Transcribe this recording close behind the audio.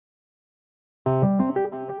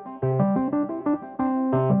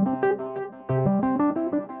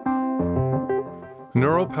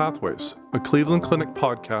Neuropathways, a Cleveland Clinic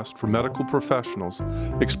podcast for medical professionals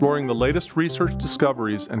exploring the latest research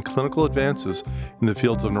discoveries and clinical advances in the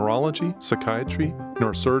fields of neurology, psychiatry,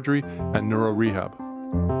 neurosurgery, and neurorehab.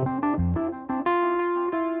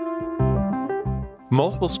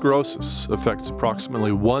 Multiple sclerosis affects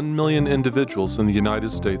approximately 1 million individuals in the United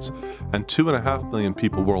States and 2.5 million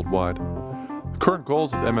people worldwide. The current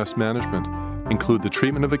goals of MS management include the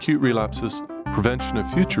treatment of acute relapses, prevention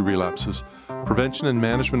of future relapses, prevention and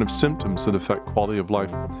management of symptoms that affect quality of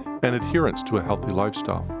life, and adherence to a healthy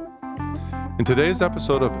lifestyle. In today's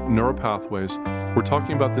episode of Neuropathways, we're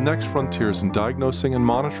talking about the next frontiers in diagnosing and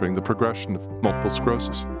monitoring the progression of multiple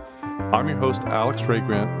sclerosis. I'm your host, Alex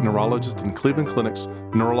Ray-Grant, neurologist in Cleveland Clinic's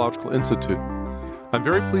Neurological Institute. I'm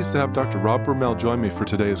very pleased to have Dr. Rob Brummel join me for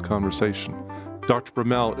today's conversation. Dr.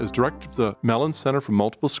 Brummel is director of the Mellon Center for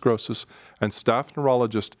Multiple Sclerosis and staff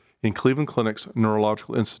neurologist in Cleveland Clinic's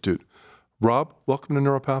Neurological Institute. Rob, welcome to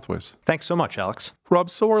Neuropathways. Thanks so much, Alex. Rob,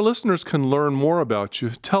 so our listeners can learn more about you.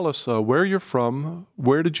 Tell us where you're from,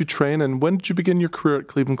 where did you train, and when did you begin your career at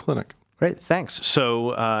Cleveland Clinic? Great, thanks.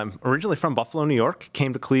 So originally from Buffalo, New York,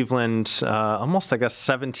 came to Cleveland almost,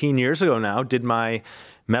 17 years ago now, did my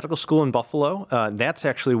medical school in Buffalo. That's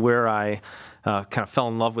actually where I kind of fell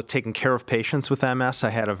in love with taking care of patients with MS.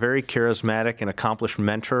 I had a very charismatic and accomplished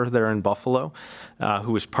mentor there in Buffalo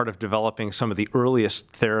who was part of developing some of the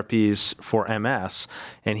earliest therapies for MS.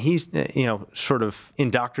 And he's, sort of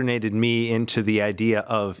indoctrinated me into the idea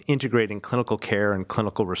of integrating clinical care and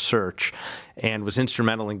clinical research, and was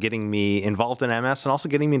instrumental in getting me involved in MS and also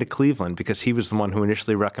getting me to Cleveland, because he was the one who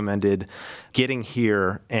initially recommended getting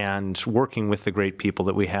here and working with the great people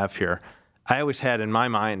that we have here. I always had in my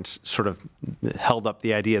mind sort of held up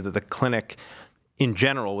the idea that the clinic in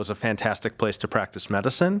general was a fantastic place to practice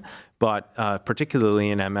medicine, but particularly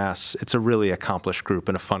in MS, it's a really accomplished group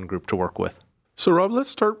and a fun group to work with. So Rob, let's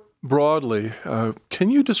start broadly. Can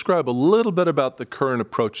you describe a little bit about the current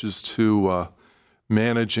approaches to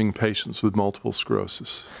managing patients with multiple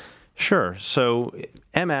sclerosis? Sure. So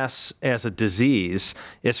MS as a disease,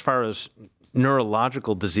 as far as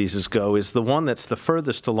neurological diseases go, is the one that's the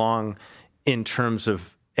furthest along in terms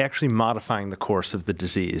of actually modifying the course of the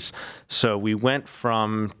disease. So we went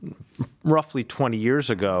from roughly 20 years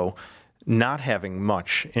ago not having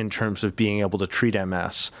much in terms of being able to treat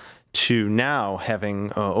MS to now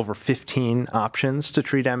having over 15 options to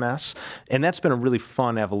treat MS. And that's been a really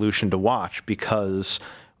fun evolution to watch, because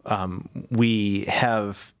we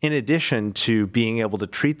have, in addition to being able to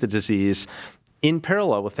treat the disease, in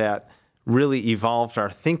parallel with that, really evolved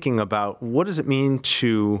our thinking about what does it mean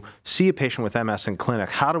to see a patient with MS in clinic?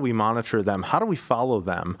 How do we monitor them? How do we follow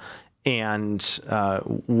them? And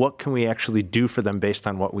what can we actually do for them based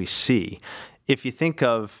on what we see? If you think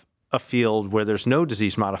of a field where there's no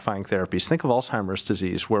disease-modifying therapies, think of Alzheimer's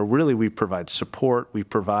disease, where really we provide support, we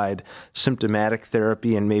provide symptomatic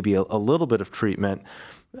therapy, and maybe a little bit of treatment.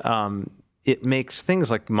 It makes things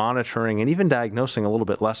like monitoring and even diagnosing a little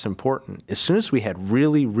bit less important. As soon as we had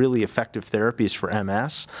really, really effective therapies for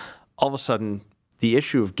MS, all of a sudden the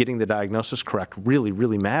issue of getting the diagnosis correct really,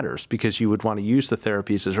 really matters, because you would want to use the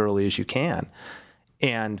therapies as early as you can.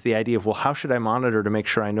 And the idea of, well, how should I monitor to make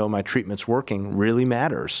sure I know my treatment's working really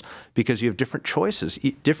matters, because you have different choices,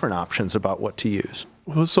 different options about what to use.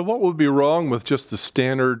 Well, so what would be wrong with just the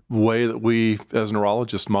standard way that we as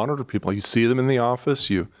neurologists monitor people? You see them in the office,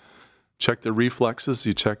 you check the reflexes,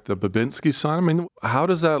 you check the Babinski sign. I mean, how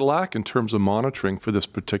does that lack in terms of monitoring for this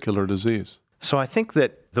particular disease? So I think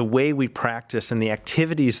that the way we practice and the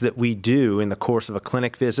activities that we do in the course of a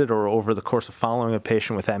clinic visit or over the course of following a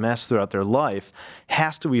patient with MS throughout their life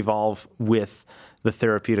has to evolve with the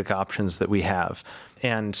therapeutic options that we have.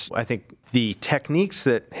 And I think the techniques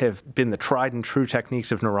that have been the tried and true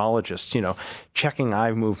techniques of neurologists, checking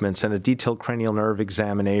eye movements and a detailed cranial nerve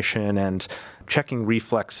examination and checking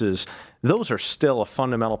reflexes, those are still a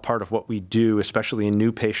fundamental part of what we do, especially in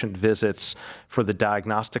new patient visits for the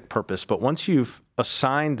diagnostic purpose. But once you've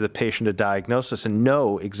assigned the patient a diagnosis and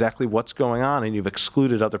know exactly what's going on and you've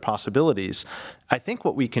excluded other possibilities, I think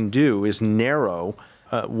what we can do is narrow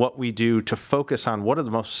what we do to focus on what are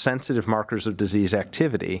the most sensitive markers of disease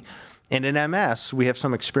activity. And in MS, we have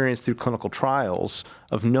some experience through clinical trials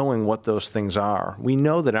of knowing what those things are. We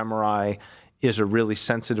know that MRI is a really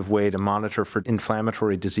sensitive way to monitor for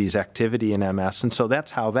inflammatory disease activity in MS. And so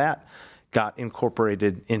that's how that got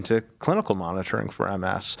incorporated into clinical monitoring for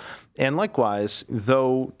MS. And likewise,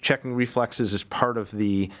 though checking reflexes is part of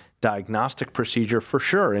the diagnostic procedure for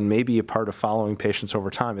sure, and maybe a part of following patients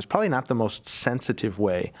over time, it's probably not the most sensitive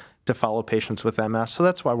way to follow patients with MS. So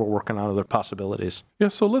that's why we're working on other possibilities. Yeah,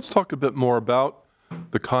 so let's talk a bit more about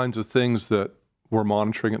the kinds of things that we're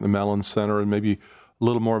monitoring at the Mellon Center, and maybe a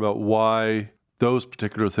little more about why those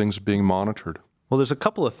particular things are being monitored? Well, there's a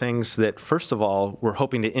couple of things that, first of all, we're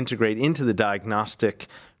hoping to integrate into the diagnostic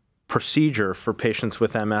procedure for patients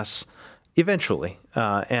with MS eventually,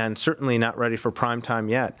 and certainly not ready for prime time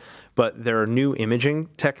yet. But there are new imaging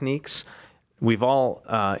techniques. We've all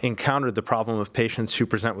encountered the problem of patients who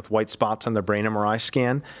present with white spots on their brain MRI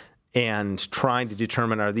scan and trying to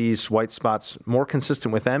determine, are these white spots more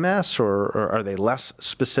consistent with MS, or are they less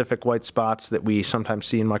specific white spots that we sometimes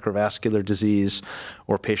see in microvascular disease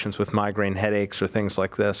or patients with migraine headaches or things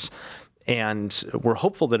like this. And we're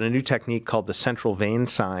hopeful that a new technique called the central vein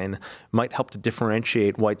sign might help to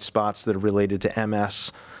differentiate white spots that are related to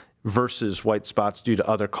MS versus white spots due to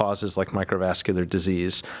other causes like microvascular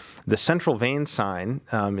disease. The central vein sign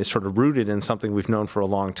is sort of rooted in something we've known for a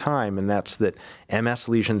long time, and that's that MS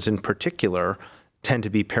lesions in particular tend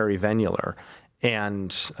to be perivenular.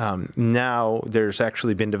 And now there's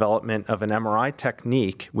actually been development of an MRI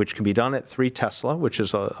technique which can be done at 3 Tesla, which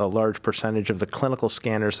is a large percentage of the clinical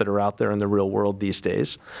scanners that are out there in the real world these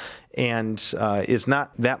days, and is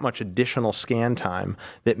not that much additional scan time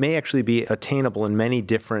that may actually be attainable in many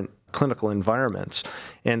different clinical environments.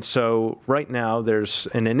 And so right now there's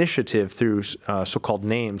an initiative through so-called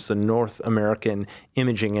NAMES, the North American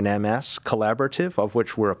Imaging and MS Collaborative, of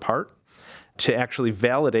which we're a part, to actually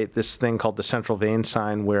validate this thing called the central vein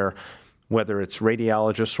sign, where whether it's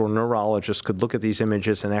radiologists or neurologists could look at these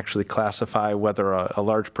images and actually classify whether a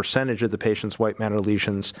large percentage of the patient's white matter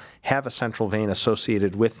lesions have a central vein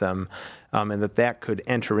associated with them, and that could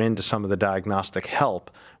enter into some of the diagnostic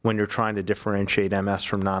help when you're trying to differentiate MS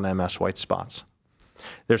from non-MS white spots.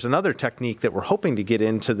 There's another technique that we're hoping to get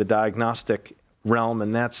into the diagnostic realm,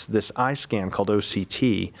 and that's this eye scan called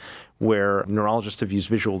OCT, where neurologists have used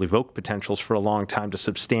visual evoked potentials for a long time to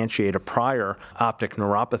substantiate a prior optic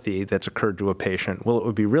neuropathy that's occurred to a patient. Well, it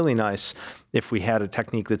would be really nice if we had a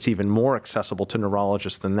technique that's even more accessible to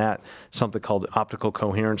neurologists than that, something called optical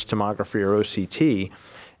coherence tomography, or OCT.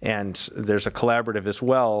 And there's a collaborative as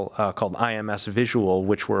well called IMS Visual,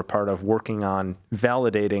 which we're a part of, working on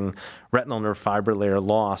validating retinal nerve fiber layer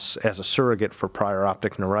loss as a surrogate for prior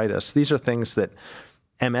optic neuritis. These are things that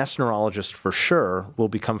MS neurologists for sure will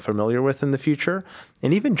become familiar with in the future,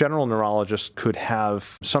 and even general neurologists could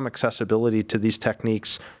have some accessibility to these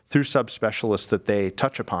techniques through subspecialists that they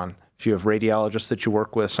touch upon. If you have radiologists that you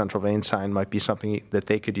work with, central vein sign might be something that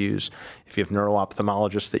they could use. If you have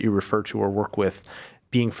neuro-ophthalmologists that you refer to or work with,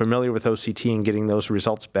 being familiar with OCT and getting those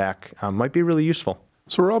results back might be really useful.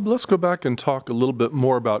 So Rob, let's go back and talk a little bit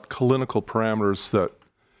more about clinical parameters that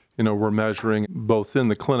we're measuring both in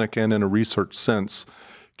the clinic and in a research sense.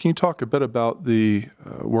 Can you talk a bit about the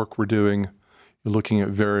work we're doing? You're looking at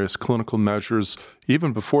various clinical measures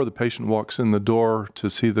even before the patient walks in the door to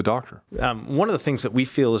see the doctor. One of the things that we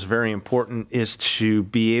feel is very important is to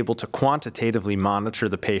be able to quantitatively monitor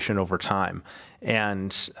the patient over time.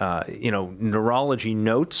 And, neurology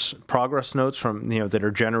notes, progress notes from, that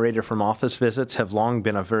are generated from office visits have long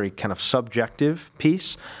been a very kind of subjective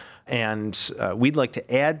piece. And we'd like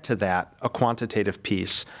to add to that a quantitative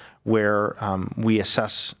piece where we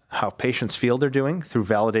assess how patients feel they're doing through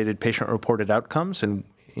validated patient-reported outcomes. And,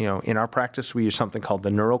 in our practice, we use something called the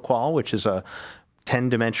NeuroQoL, which is a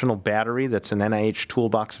 10-dimensional battery that's an NIH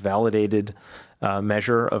Toolbox validated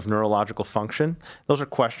measure of neurological function. Those are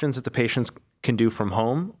questions that the patients can do from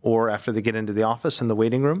home or after they get into the office in the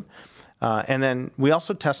waiting room. And then we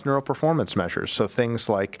also test neuroperformance measures, so things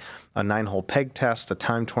like a 9-hole peg test, a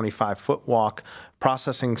timed 25-foot walk,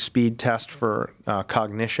 processing speed test for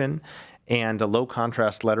cognition, and a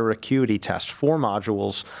low-contrast letter acuity test, 4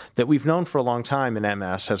 modules that we've known for a long time in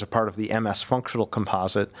MS as a part of the MS functional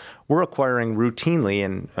composite. We're acquiring routinely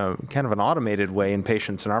in kind of an automated way in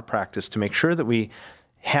patients in our practice to make sure that we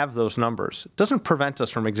have those numbers. It doesn't prevent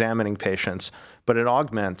us from examining patients, but it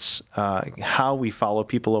augments how we follow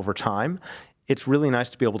people over time. It's really nice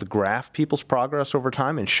to be able to graph people's progress over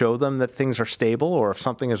time and show them that things are stable, or if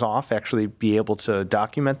something is off, actually be able to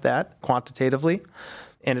document that quantitatively.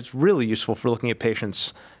 And it's really useful for looking at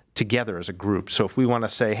patients together as a group. So if we want to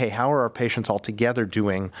say, hey, how are our patients all together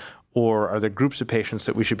doing? Or are there groups of patients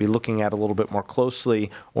that we should be looking at a little bit more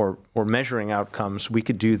closely or measuring outcomes? We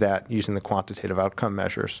could do that using the quantitative outcome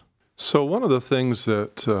measures. So one of the things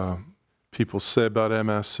that people say about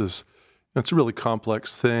MS is it's a really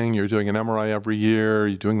complex thing. You're doing an MRI every year.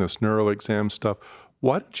 You're doing this neuro exam stuff.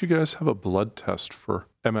 Why don't you guys have a blood test for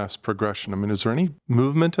MS progression? I mean, is there any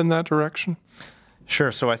movement in that direction?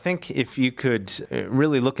 Sure. So I think if you could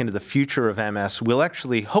really look into the future of MS, we'll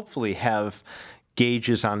actually hopefully have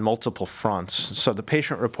gauges on multiple fronts. So the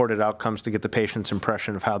patient-reported outcomes to get the patient's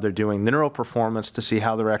impression of how they're doing, the neural performance to see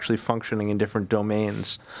how they're actually functioning in different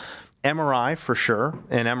domains. MRI for sure,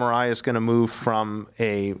 and MRI is going to move from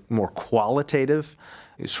a more qualitative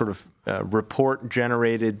sort of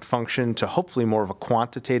report-generated function to hopefully more of a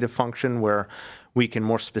quantitative function where we can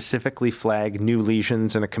more specifically flag new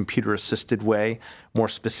lesions in a computer-assisted way, more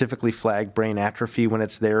specifically flag brain atrophy when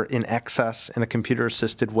it's there in excess in a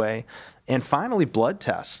computer-assisted way. And finally, blood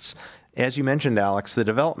tests. As you mentioned, Alex, the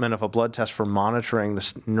development of a blood test for monitoring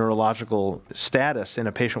the neurological status in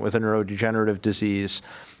a patient with a neurodegenerative disease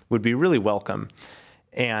would be really welcome.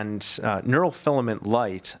 And neurofilament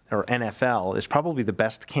light, or NFL, is probably the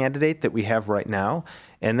best candidate that we have right now.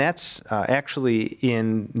 And that's actually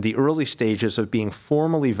in the early stages of being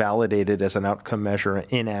formally validated as an outcome measure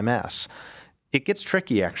in MS. It gets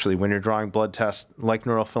tricky, actually, when you're drawing blood tests like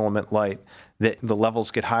neurofilament light. The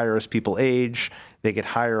levels get higher as people age. They get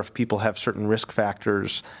higher if people have certain risk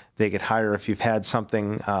factors. They get higher if you've had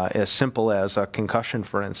something as simple as a concussion,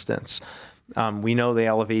 for instance. We know they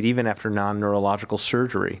elevate even after non-neurological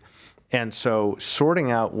surgery. And so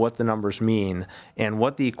sorting out what the numbers mean and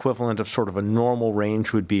what the equivalent of sort of a normal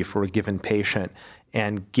range would be for a given patient,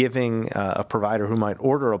 and giving a provider who might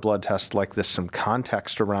order a blood test like this some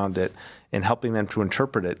context around it and helping them to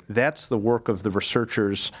interpret it, that's the work of the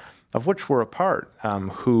researchers, of which we're a part,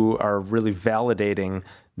 who are really validating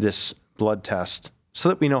this blood test so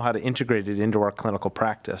that we know how to integrate it into our clinical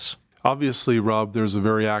practice. Obviously, Rob, there's a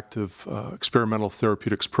very active experimental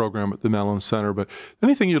therapeutics program at the Mellon Center, but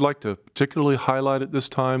anything you'd like to particularly highlight at this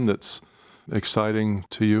time that's exciting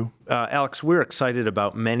to you? Alex, we're excited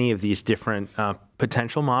about many of these different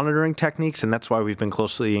potential monitoring techniques, and that's why we've been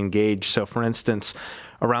closely engaged. So, for instance,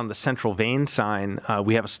 around the central vein sign,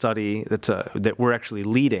 we have a study that we're actually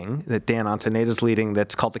leading, that Dan Antoneta is leading,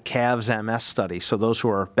 that's called the CAVS MS study. So those who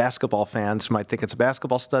are basketball fans might think it's a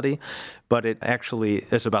basketball study, but it actually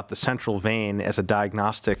is about the central vein as a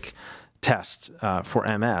diagnostic test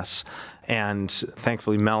for MS. And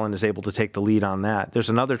thankfully, Mellon is able to take the lead on that.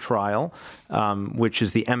 There's another trial, which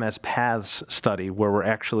is the MS Paths study, where we're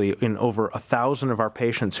actually in over 1,000 of our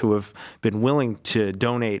patients who have been willing to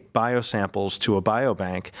donate biosamples to a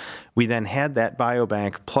biobank. We then had that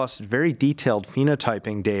biobank plus very detailed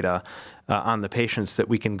phenotyping data on the patients that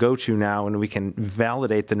we can go to now, and we can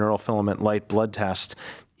validate the neurofilament light blood test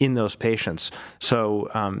in those patients. So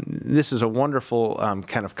this is a wonderful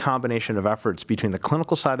kind of combination of efforts between the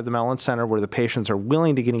clinical side of the Mellon Center, where the patients are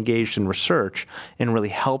willing to get engaged in research and really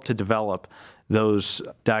help to develop those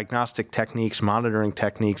diagnostic techniques, monitoring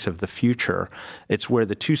techniques of the future. It's where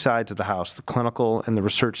the two sides of the house, the clinical and the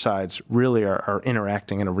research sides, really are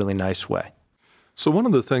interacting in a really nice way. So one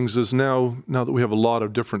of the things is now that we have a lot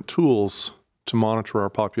of different tools to monitor our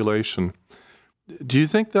population, do you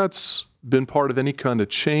think that's been part of any kind of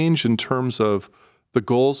change in terms of the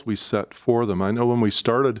goals we set for them? I know when we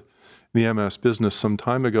started the MS business some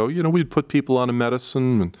time ago, we'd put people on a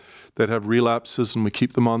medicine and they'd have relapses, and we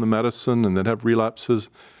keep them on the medicine and they'd have relapses.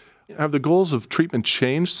 Have the goals of treatment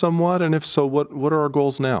changed somewhat? And if so, what are our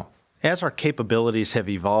goals now? As our capabilities have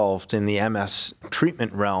evolved in the MS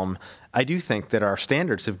treatment realm, I do think that our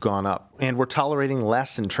standards have gone up, and we're tolerating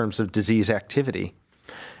less in terms of disease activity.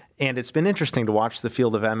 And it's been interesting to watch the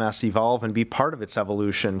field of MS evolve and be part of its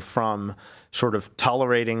evolution from sort of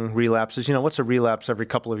tolerating relapses. What's a relapse every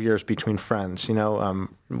couple of years between friends,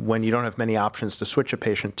 when you don't have many options to switch a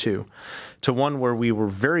patient to one where we were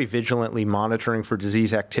very vigilantly monitoring for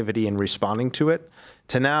disease activity and responding to it,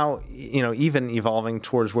 to now, even evolving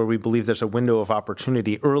towards where we believe there's a window of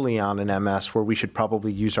opportunity early on in MS where we should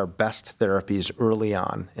probably use our best therapies early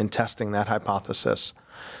on in testing that hypothesis.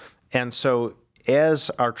 And so as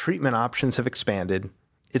our treatment options have expanded,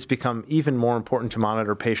 it's become even more important to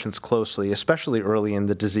monitor patients closely, especially early in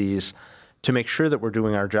the disease, to make sure that we're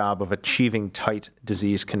doing our job of achieving tight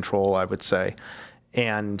disease control, I would say.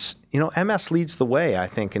 And, MS leads the way, I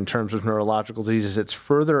think, in terms of neurological diseases. It's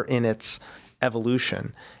further in its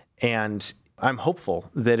evolution. And I'm hopeful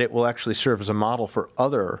that it will actually serve as a model for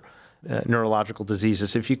other neurological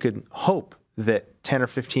diseases. If you could hope that 10 or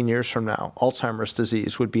 15 years from now, Alzheimer's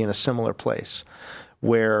disease would be in a similar place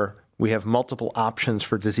where we have multiple options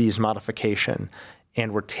for disease modification,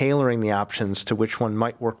 and we're tailoring the options to which one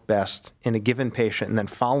might work best in a given patient, and then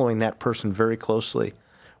following that person very closely,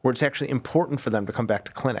 where it's actually important for them to come back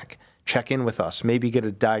to clinic, check in with us, maybe get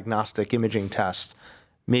a diagnostic imaging test,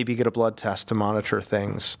 maybe get a blood test to monitor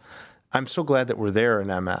things. I'm so glad that we're there in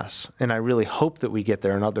MS, and I really hope that we get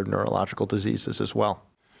there in other neurological diseases as well.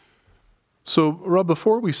 So, Rob,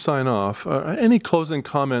 before we sign off, any closing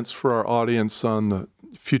comments for our audience on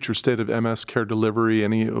future state of MS care delivery?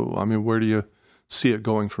 Where do you see it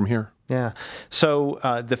going from here? Yeah. So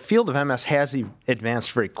the field of MS has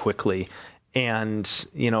advanced very quickly. And,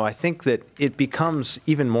 I think that it becomes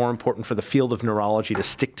even more important for the field of neurology to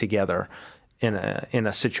stick together in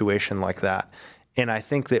a situation like that. And I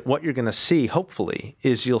think that what you're going to see, hopefully,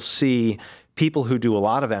 is you'll see people who do a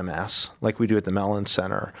lot of MS, like we do at the Mellon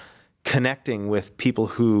Center, connecting with people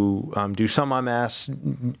who do some MS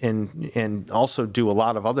and also do a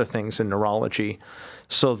lot of other things in neurology,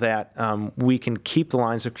 so that we can keep the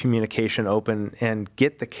lines of communication open and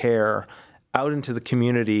get the care out into the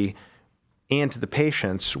community and to the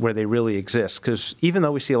patients where they really exist. Because even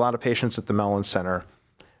though we see a lot of patients at the Mellon Center,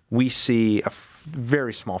 we see a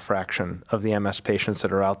very small fraction of the MS patients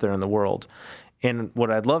that are out there in the world. And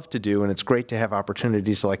what I'd love to do, and it's great to have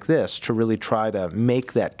opportunities like this, to really try to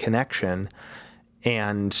make that connection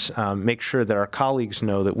and make sure that our colleagues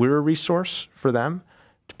know that we're a resource for them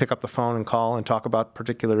to pick up the phone and call and talk about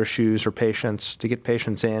particular issues or patients, to get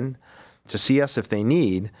patients in, to see us if they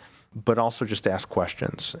need, but also just ask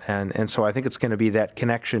questions. And so I think it's going to be that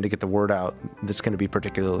connection to get the word out that's going to be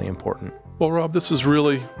particularly important. Well, Rob, this is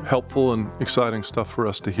really helpful and exciting stuff for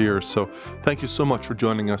us to hear. So thank you so much for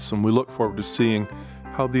joining us, and we look forward to seeing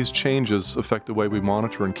how these changes affect the way we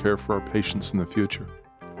monitor and care for our patients in the future.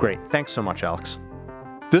 Great. Thanks so much, Alex.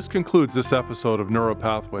 This concludes this episode of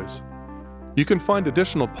Neuropathways. You can find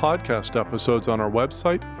additional podcast episodes on our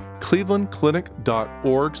website,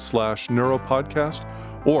 clevelandclinic.org/neuropodcast,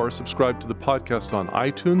 or subscribe to the podcast on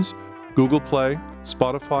iTunes, Google Play,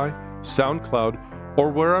 Spotify, SoundCloud,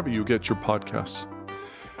 or wherever you get your podcasts.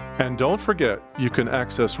 And don't forget, you can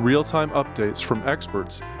access real-time updates from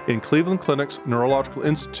experts in Cleveland Clinic's Neurological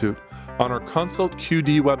Institute on our Consult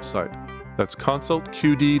QD website. That's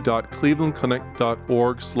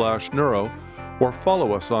consultqd.clevelandclinic.org/neuro, or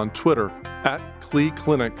follow us on Twitter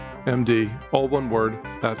 @CleClinicMD, all one word.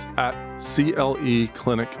 That's @CLE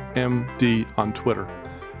Clinic MD on Twitter.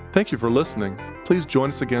 Thank you for listening. Please join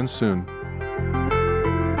us again soon.